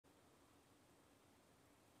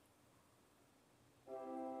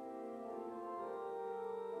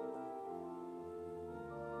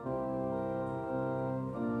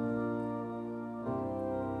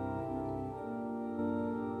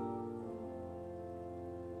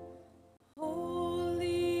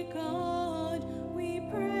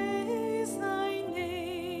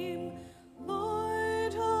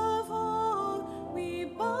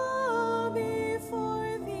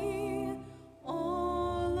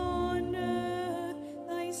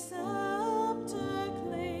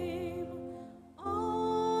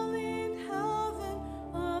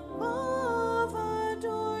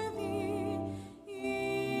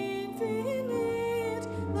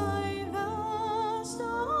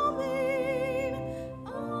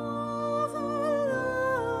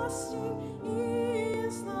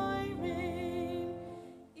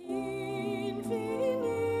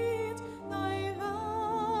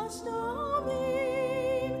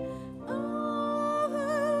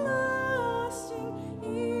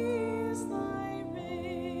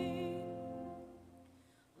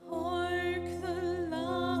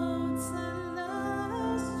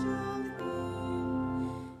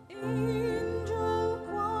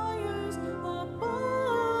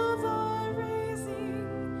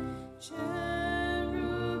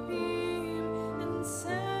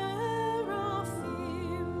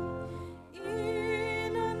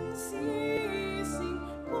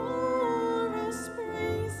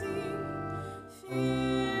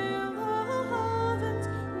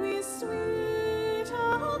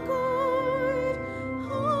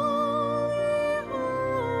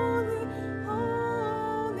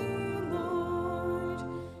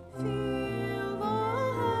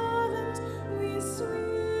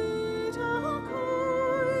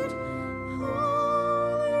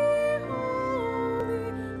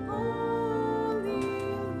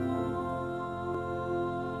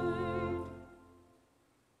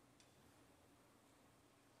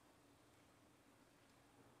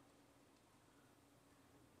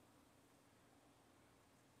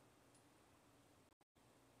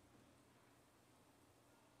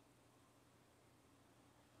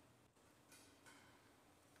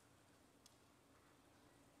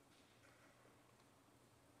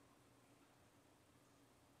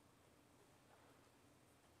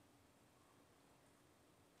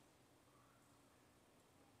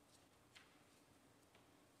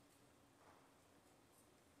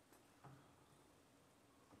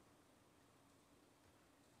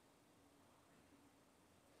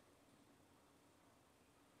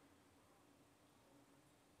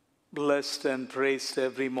blessed and praised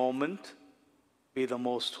every moment be the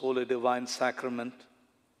most holy divine sacrament.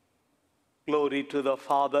 Glory to the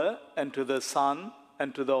Father, and to the Son,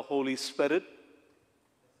 and to the Holy Spirit,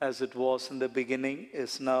 as it was in the beginning,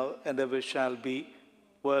 is now, and ever shall be,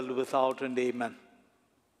 world without end. Amen.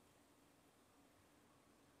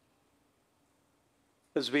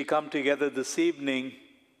 As we come together this evening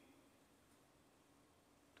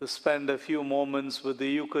to spend a few moments with the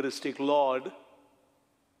Eucharistic Lord,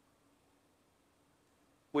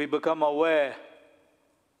 we become aware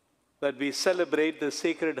that we celebrate the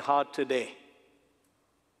Sacred Heart today,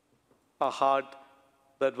 a heart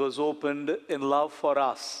that was opened in love for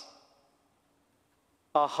us,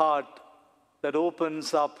 a heart that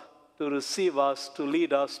opens up to receive us, to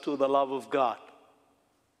lead us to the love of God.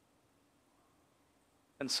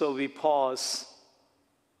 And so we pause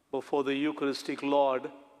before the Eucharistic Lord,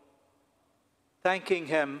 thanking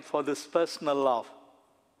Him for this personal love,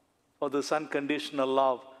 for this unconditional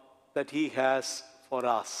love that He has for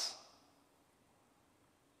us.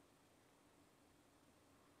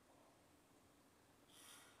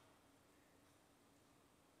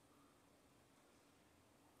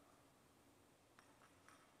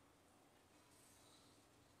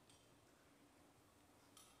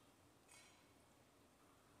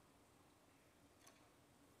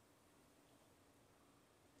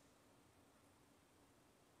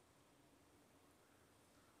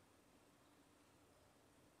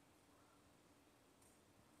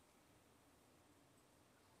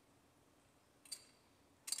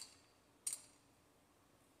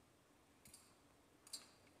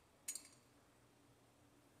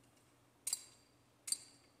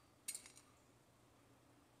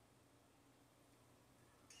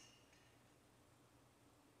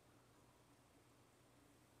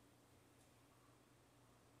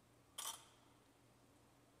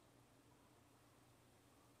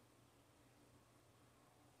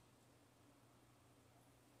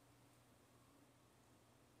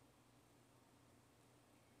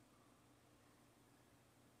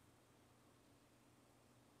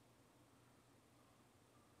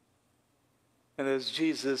 And as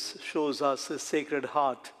Jesus shows us His Sacred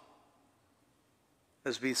Heart,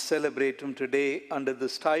 as we celebrate Him today under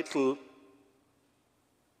this title,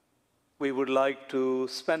 we would like to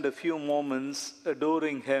spend a few moments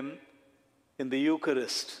adoring Him in the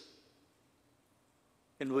Eucharist,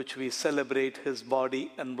 in which we celebrate His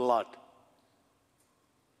body and blood.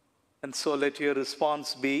 And so let your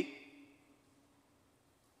response be,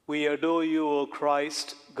 "We adore you, O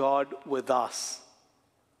Christ, God with us."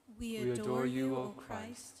 We adore you, O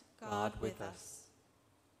Christ, God with us.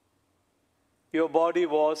 Your body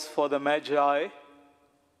was for the Magi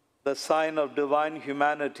the sign of divine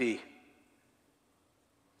humanity.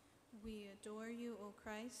 We adore you, O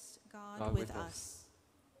Christ, God with us.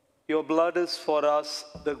 Your blood is for us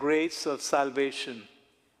the grace of salvation.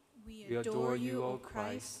 We adore you, O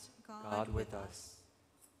Christ, God with us.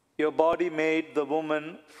 Your body made the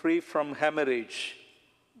woman free from hemorrhage.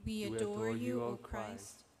 We adore you, O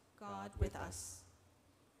Christ, God with us.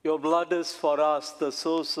 Your blood is for us the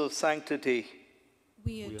source of sanctity.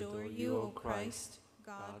 We adore you, O Christ,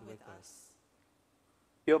 God with us.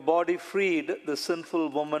 Your body freed the sinful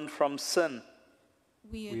woman from sin.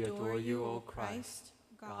 We adore you, O Christ,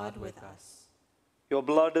 God with us. Your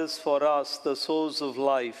blood is for us the source of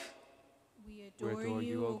life. We adore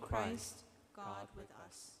you, O Christ, God with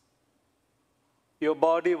us. Your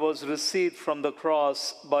body was received from the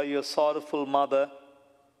cross by your sorrowful mother.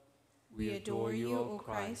 We adore you, O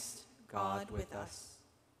Christ, God with us.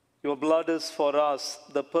 Your blood is for us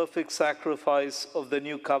the perfect sacrifice of the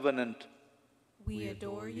new covenant. We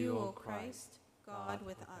adore you, O Christ, God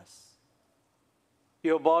with us.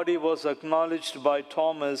 Your body was acknowledged by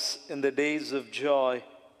Thomas in the days of joy.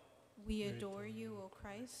 We adore you, O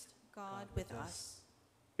Christ, God with us.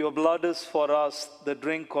 Your blood is for us the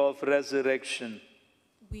drink of resurrection.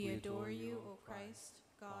 We adore you, O Christ,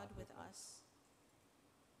 God with us.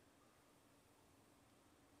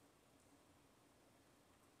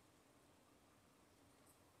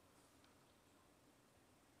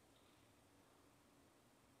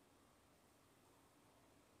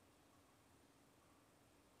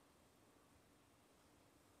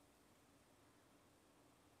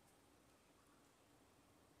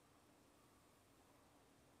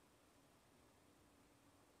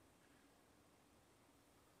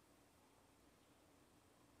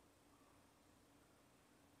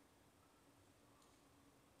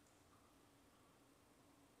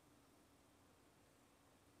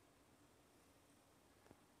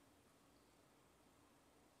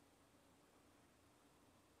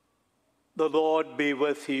 The Lord be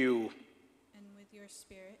with you. And with your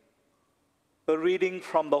spirit. A reading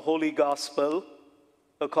from the Holy Gospel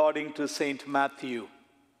according to Saint Matthew.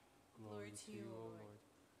 Glory to you, O Lord.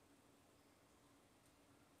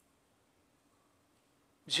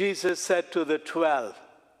 Jesus said to the 12,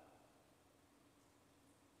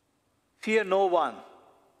 "Fear no one.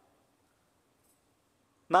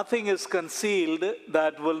 Nothing is concealed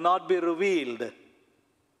that will not be revealed,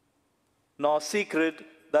 nor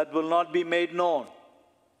secret that will not be made known.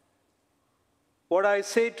 What I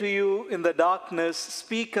say to you in the darkness,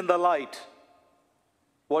 speak in the light.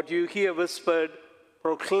 What you hear whispered,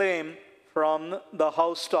 proclaim from the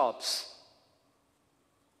housetops.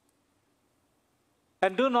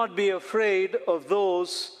 And do not be afraid of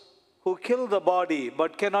those who kill the body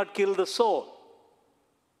but cannot kill the soul.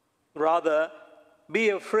 Rather, be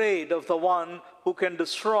afraid of the one who can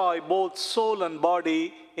destroy both soul and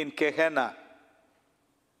body in Gehenna.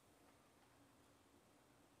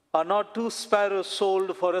 Are not 2 sparrows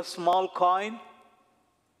sold for a small coin?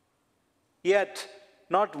 Yet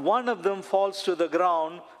not one of them falls to the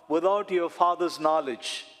ground without your Father's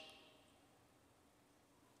knowledge.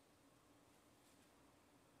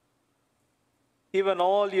 Even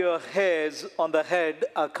all your hairs on the head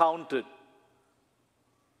are counted.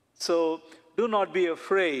 So do not be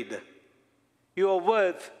afraid. You are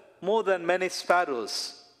worth more than many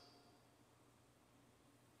sparrows."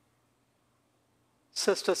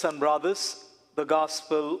 Sisters and brothers, the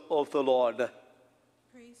Gospel of the Lord.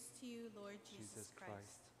 Praise to you, Lord Jesus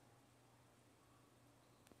Christ.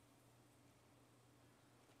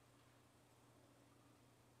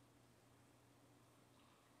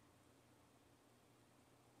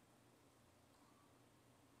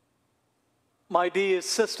 My dear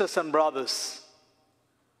sisters and brothers,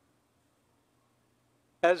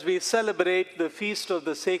 as we celebrate the Feast of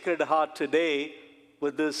the Sacred Heart today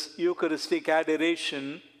with this Eucharistic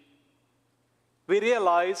adoration, we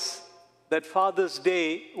realize that Father's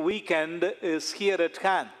Day weekend is here at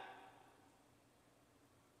hand.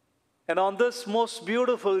 And on this most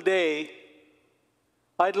beautiful day,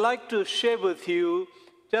 I'd like to share with you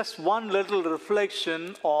just one little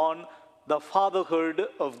reflection on the fatherhood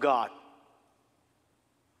of God.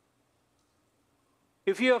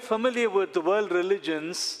 If you are familiar with the world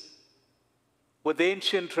religions, with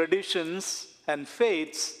ancient traditions and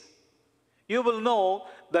faiths, you will know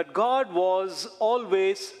that God was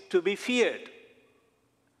always to be feared.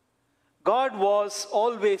 God was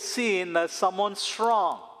always seen as someone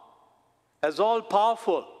strong, as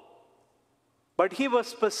all-powerful, but he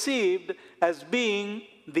was perceived as being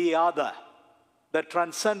the other, the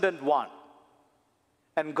transcendent one.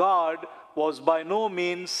 And God was by no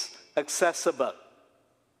means accessible.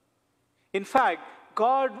 In fact,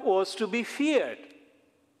 God was to be feared.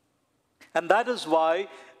 And that is why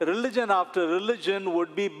religion after religion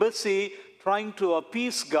would be busy trying to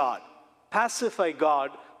appease God, pacify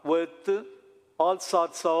God with all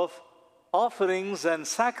sorts of offerings and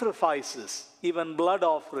sacrifices, even blood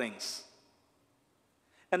offerings.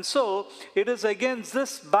 And so it is against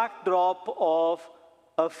this backdrop of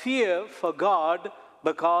a fear for God,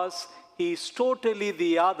 because he is totally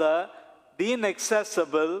the other, the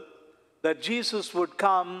inaccessible, that Jesus would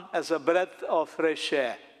come as a breath of fresh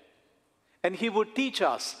air. And he would teach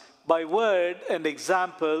us by word and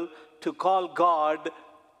example to call God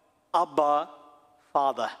Abba,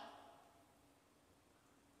 Father.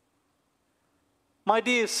 My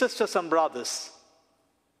dear sisters and brothers,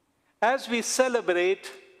 as we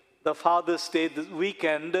celebrate the Father's Day this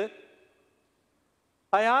weekend,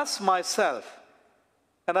 I ask myself,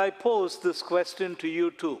 and I pose this question to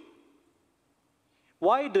you too: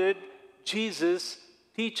 why did Jesus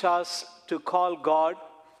teach us to call God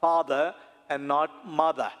Father and not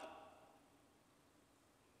Mother?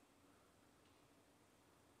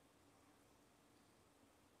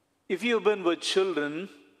 If you've been with children,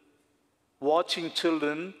 watching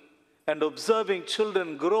children, and observing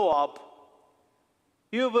children grow up,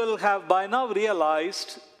 you will have by now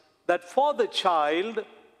realized that for the child,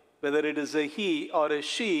 whether it is a he or a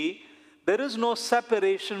she, there is no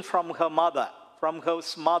separation from her mother, from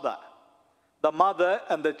his mother. The mother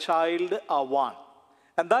and the child are one.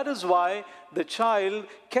 And that is why the child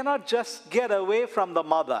cannot just get away from the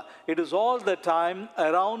mother. It is all the time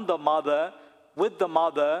around the mother, with the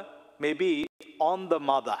mother, maybe on the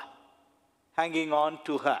mother, hanging on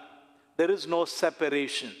to her. There is no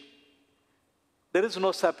separation. There is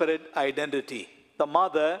no separate identity. The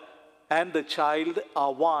mother and the child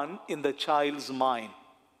are one in the child's mind.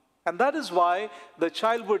 And that is why the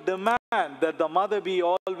child would demand that the mother be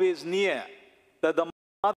always near, that the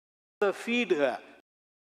mother feed her,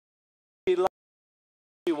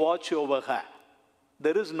 she watch over her.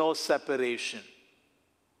 There is no separation.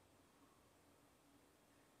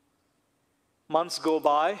 Months go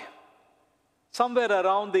by. Somewhere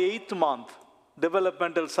around the 8th month,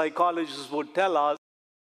 developmental psychologists would tell us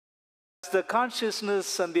as the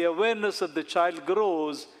consciousness and the awareness of the child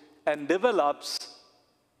grows and develops,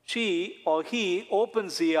 she or he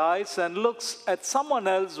opens the eyes and looks at someone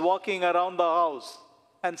else walking around the house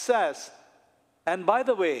and says, "And by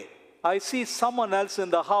the way, I see someone else in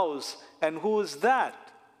the house, and who is that?"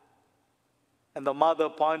 And the mother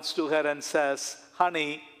points to her and says,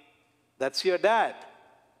 "Honey, that's your dad,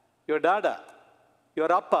 your dada,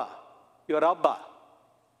 your appa, your abba,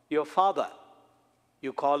 your father.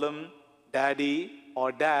 You call him daddy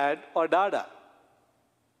or dad or dada."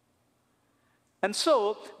 And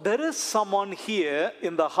so there is someone here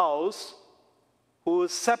in the house who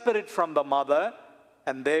is separate from the mother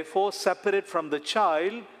and therefore separate from the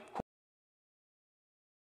child, who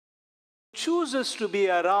chooses to be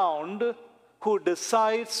around, who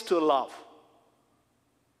decides to love.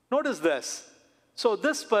 Notice this. So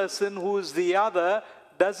this person who is the other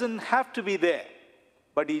doesn't have to be there,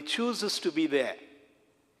 but he chooses to be there.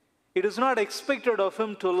 It is not expected of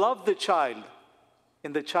him to love the child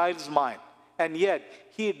in the child's mind, and yet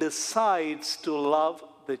he decides to love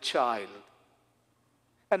the child.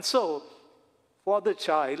 And so, for the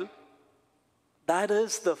child, that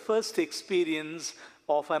is the first experience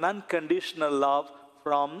of an unconditional love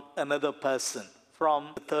from another person,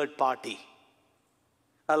 from the third party.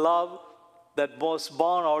 A love that was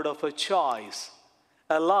born out of a choice,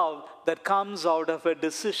 a love that comes out of a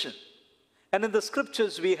decision. And in the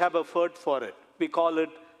scriptures, we have a word for it. We call it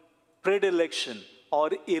predilection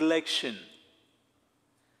or election.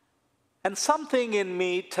 And something in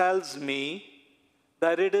me tells me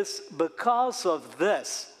that it is because of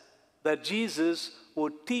this that Jesus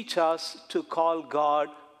would teach us to call God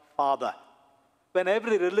Father. When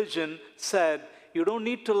every religion said, you don't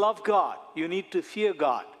need to love God, you need to fear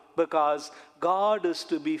God, because God is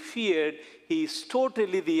to be feared. He is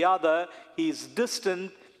totally the other, he is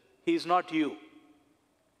distant, he is not you.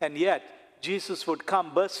 And yet, Jesus would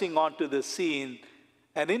come bursting onto the scene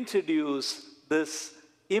and introduce this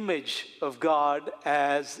image of God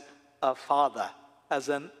as a father, as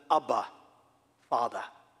an Abba, Father.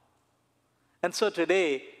 And so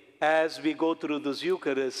today, as we go through this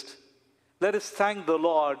Eucharist, let us thank the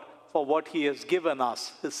Lord for what he has given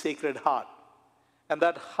us, his sacred heart. And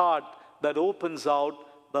that heart that opens out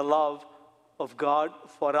the love of God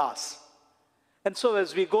for us. And so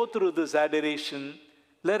as we go through this adoration,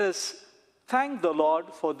 let us thank the Lord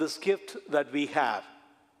for this gift that we have.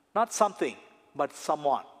 Not something, but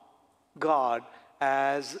someone. God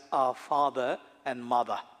as our father and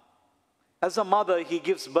mother. As a mother, he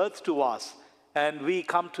gives birth to us and we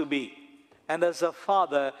come to be. And as a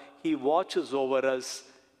father, he watches over us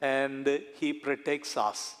and he protects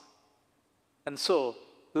us. And so,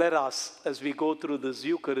 let us, as we go through this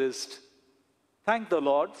Eucharist, thank the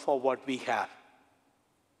Lord for what we have.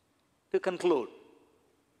 To conclude,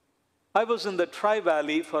 I was in the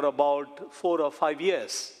Tri-Valley for about 4 or 5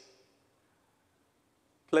 years.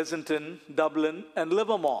 Pleasanton, Dublin, and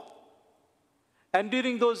Livermore. And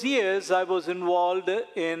during those years, I was involved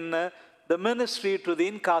in the ministry to the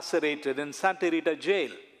incarcerated in Santa Rita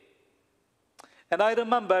jail. And I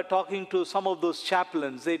remember talking to some of those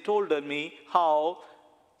chaplains. They told me how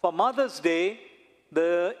for Mother's Day,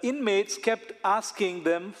 the inmates kept asking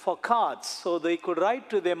them for cards so they could write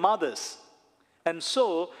to their mothers. And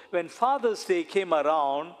so when Father's Day came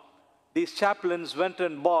around, these chaplains went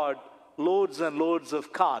and bought loads and loads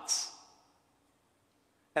of cards.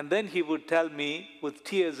 And then he would tell me with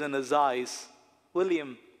tears in his eyes,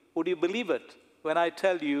 "William, would you believe it when I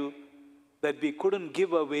tell you that we couldn't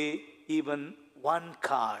give away even one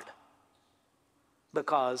card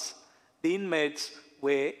because the inmates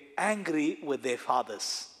were angry with their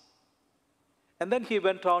fathers." And then he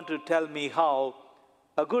went on to tell me how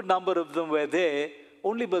a good number of them were there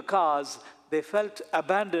only because they felt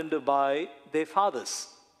abandoned by their fathers.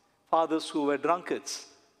 Fathers who were drunkards,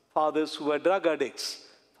 fathers who were drug addicts,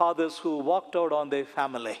 fathers who walked out on their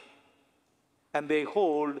family. And they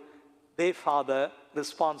hold their father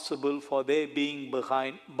responsible for their being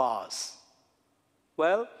behind bars.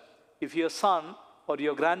 Well, if your son or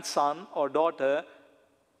your grandson or daughter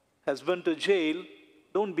has been to jail,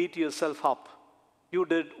 don't beat yourself up. You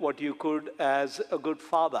did what you could as a good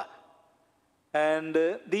father.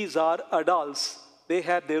 And these are adults. They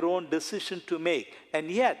had their own decision to make. And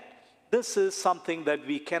yet, this is something that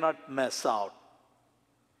we cannot mess out.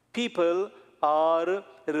 People are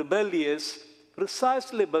rebellious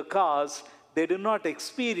precisely because they do not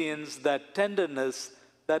experience that tenderness,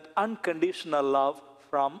 that unconditional love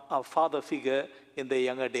from a father figure in their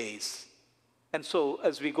younger days. And so,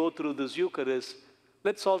 as we go through this Eucharist,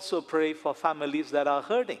 let's also pray for families that are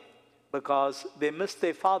hurting because they missed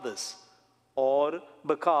their fathers or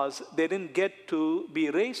because they didn't get to be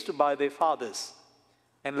raised by their fathers.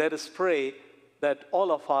 And let us pray that all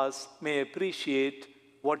of us may appreciate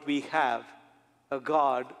what we have, a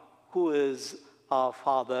God who is our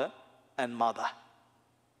Father and Mother.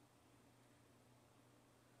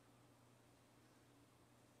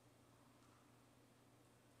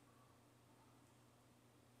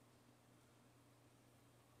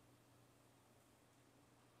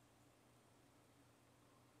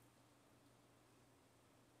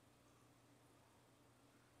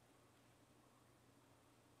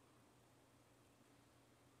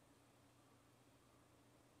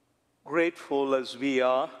 Grateful as we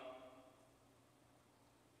are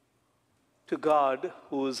to God,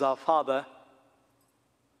 who is our Father,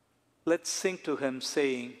 let's sing to Him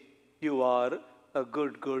saying, "You are a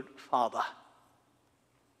good, good Father."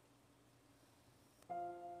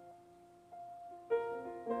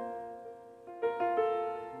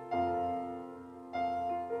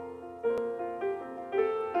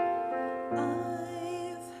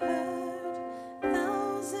 I've heard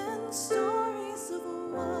 1,000 stories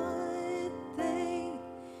of what they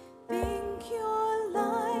think you're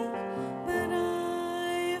like, but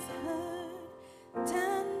I've heard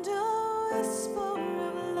tender whisper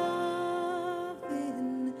of love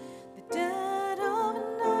in the dead of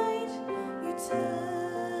night. You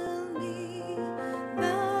tell me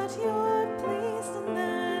that you're pleased and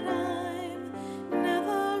that I'm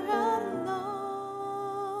never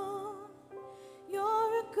alone.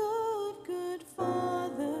 You're a good, good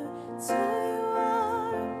Father. It's who you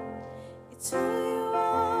are. It's who you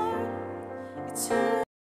are. It's who you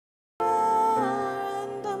are,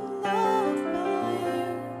 and I'm loved by you.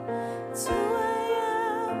 It's who I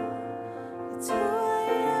am. It's who I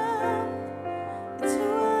am. It's who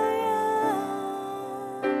I am.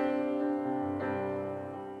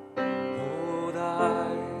 Lord,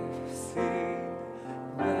 I've seen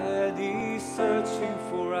many searching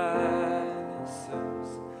for answers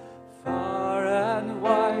far and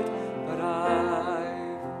wide, but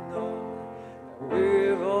I've known that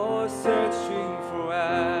we're all searching for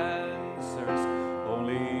answers.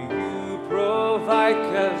 Only you provide,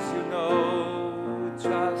 'cause you know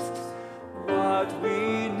just what we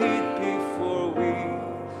need before we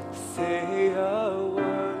say a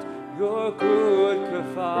word. You're good, good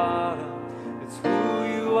Father. It's who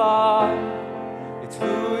you are. It's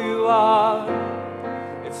who you are.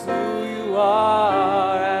 It's who you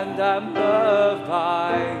are, and I'm loved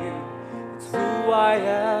by you. It's who I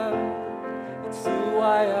am. It's who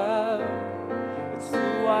I am. It's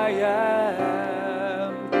who I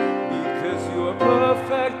am. Because you are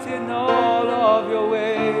perfect in all of your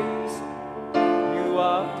ways. You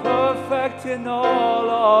are perfect in all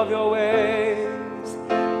of your ways.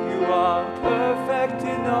 You are perfect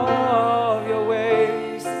in all of your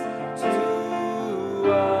ways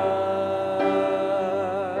to us.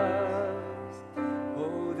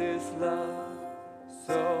 Oh, this love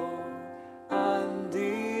so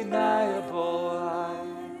undeniable, I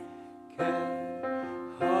can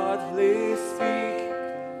hardly speak.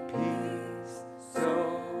 Peace so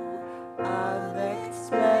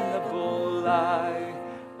unexplainable, I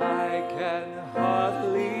can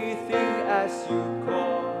hardly think as you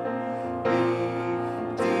call me.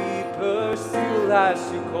 Deeper still as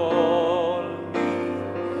you call me.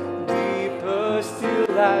 Deeper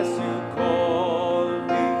still as you call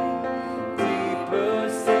me. Deeper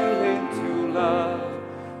still into love.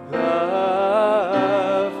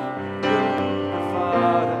 Love, the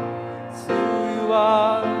Father. It's who you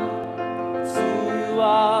are. It's who you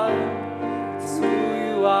are. It's who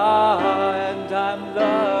you are, and I'm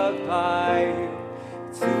loved by you.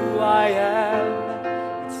 It's who I am.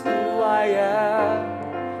 It's who I am.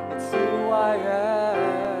 It's who I am.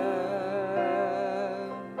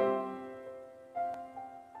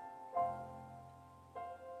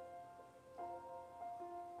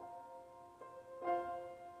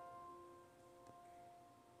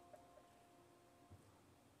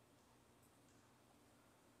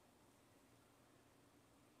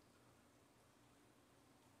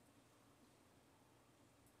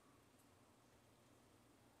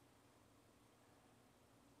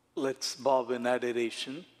 Let's bow in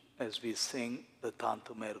adoration as we sing the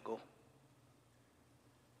Tantum Ergo.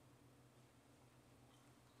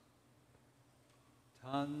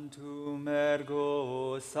 Tantum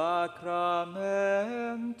ergo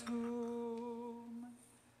sacramentum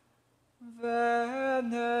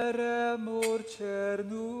veneremur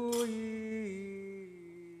cernui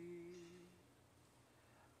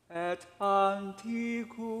et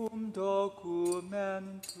antiquum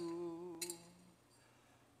documentum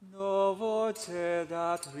novo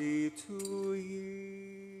cedat ritui,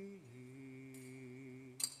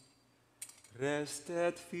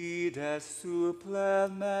 restet fides supplementum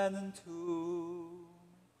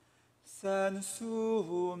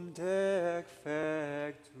sensum defectui.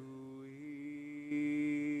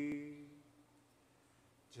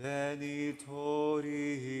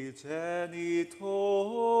 Genitori genitoquem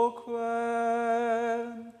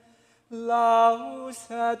laus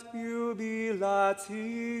et jubilatio,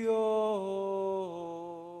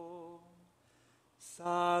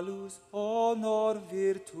 salus honor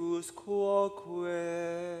virtus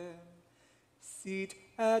quoquem sit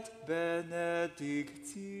et benedictio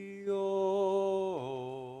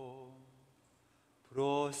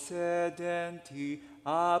procedenti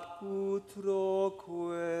ab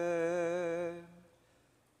utroquem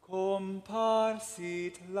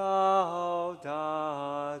comparsit laudatio.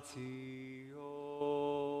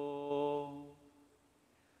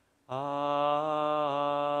 Amen.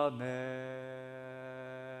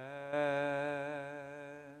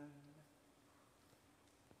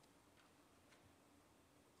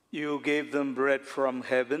 You gave them bread from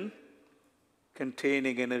heaven,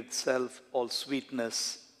 containing in itself all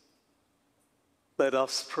sweetness. Let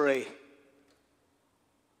us pray.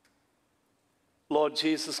 Lord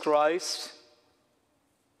Jesus Christ,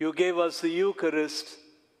 you gave us the Eucharist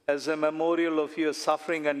as a memorial of your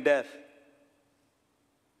suffering and death.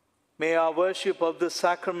 May our worship of the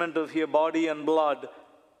sacrament of your body and blood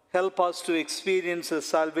help us to experience the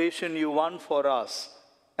salvation you won for us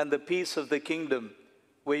and the peace of the kingdom,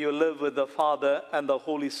 where you live with the Father and the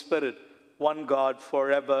Holy Spirit, one God,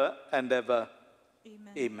 forever and ever.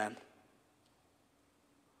 Amen. Amen.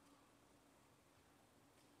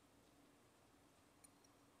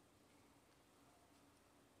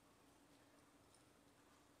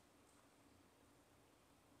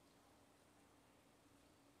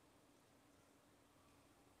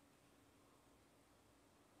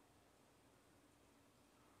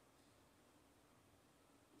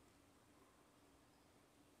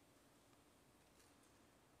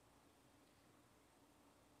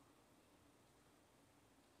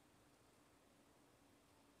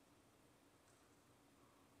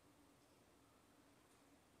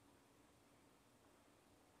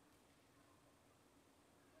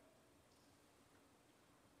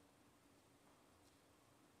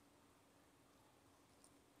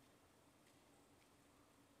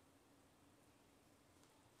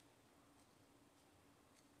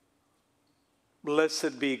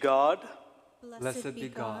 Blessed be God. Blessed be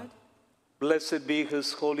God. Blessed be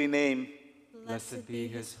his holy name. Blessed be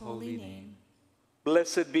his holy name.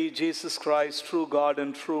 Blessed be Jesus Christ, true God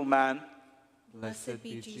and true man. Blessed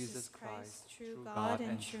be Jesus Christ, true God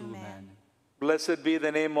and true man. Blessed be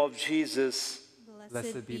the name of Jesus.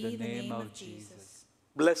 Blessed be the name of Jesus.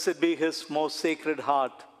 Blessed be his most sacred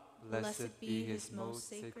heart. Blessed be his most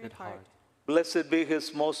sacred heart. Blessed be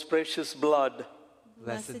his most precious blood.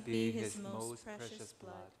 Blessed be his most precious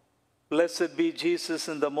blood. Blessed be Jesus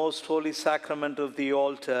in the most holy sacrament of the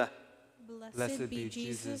altar. Blessed be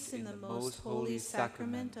Jesus in the most holy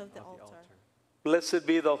sacrament of the altar. Blessed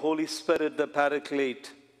be the Holy Spirit, the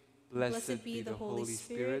Paraclete. Blessed be the Holy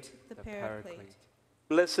Spirit, the Paraclete.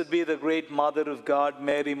 Blessed be the great Mother of God,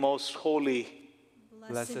 Mary most holy.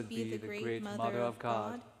 Blessed be the great Mother of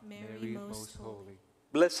God, Mary most holy.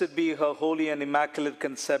 Blessed be her holy and immaculate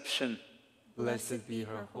conception. Blessed be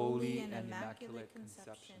her holy and immaculate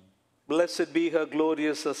conception. Blessed be her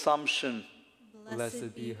glorious assumption.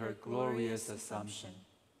 Blessed be her glorious assumption.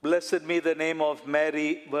 Blessed be the name of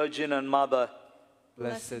Mary, Virgin and Mother.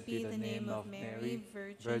 Blessed be the name of Mary,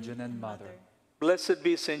 Virgin and Mother. Blessed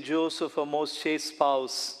be Saint Joseph, her most chaste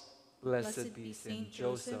spouse. Blessed be Saint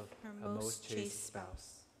Joseph, her most chaste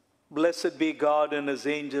spouse. Blessed be God and his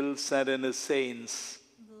angels and in his saints.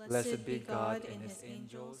 Blessed be God in his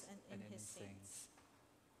angels and in his saints.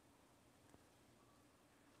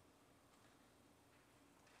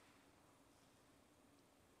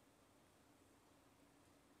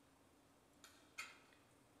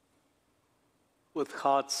 With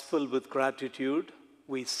hearts filled with gratitude,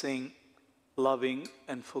 we sing, "Loving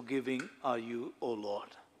and forgiving are you, O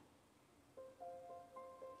Lord."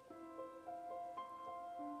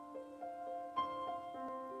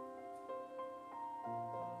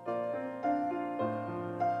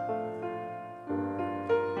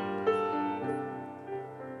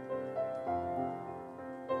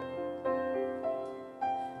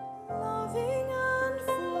 Loving and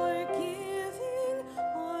forgiving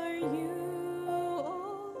are you, O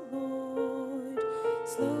Lord,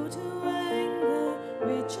 slow to anger,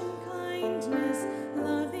 rich in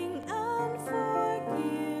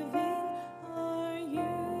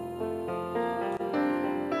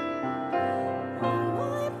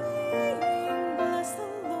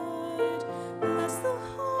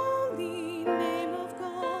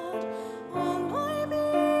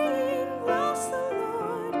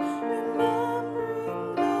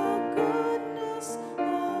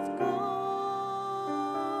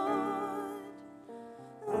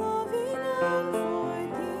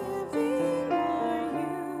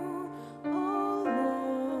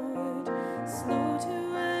slow to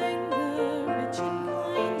anger, rich in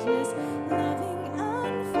kindness, loving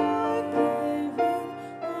and forgiving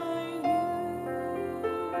are you.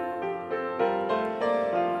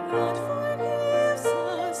 God forgives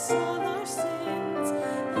us all our sins,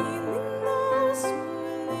 healing those who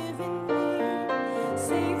live in pain,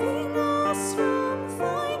 saving us from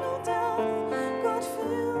final death. God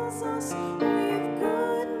fills us with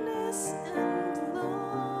goodness and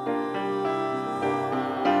love.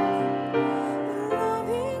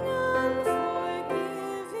 Loving and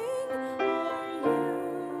forgiving are you,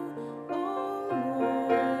 O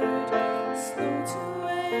Lord. Slow to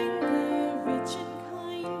anger, rich in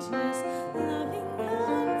kindness, loving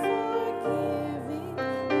and forgiving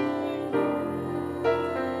are you.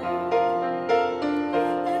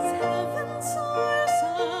 As heaven soars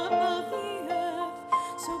above the earth,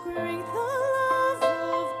 so great the love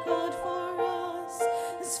of God for us.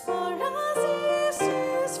 As far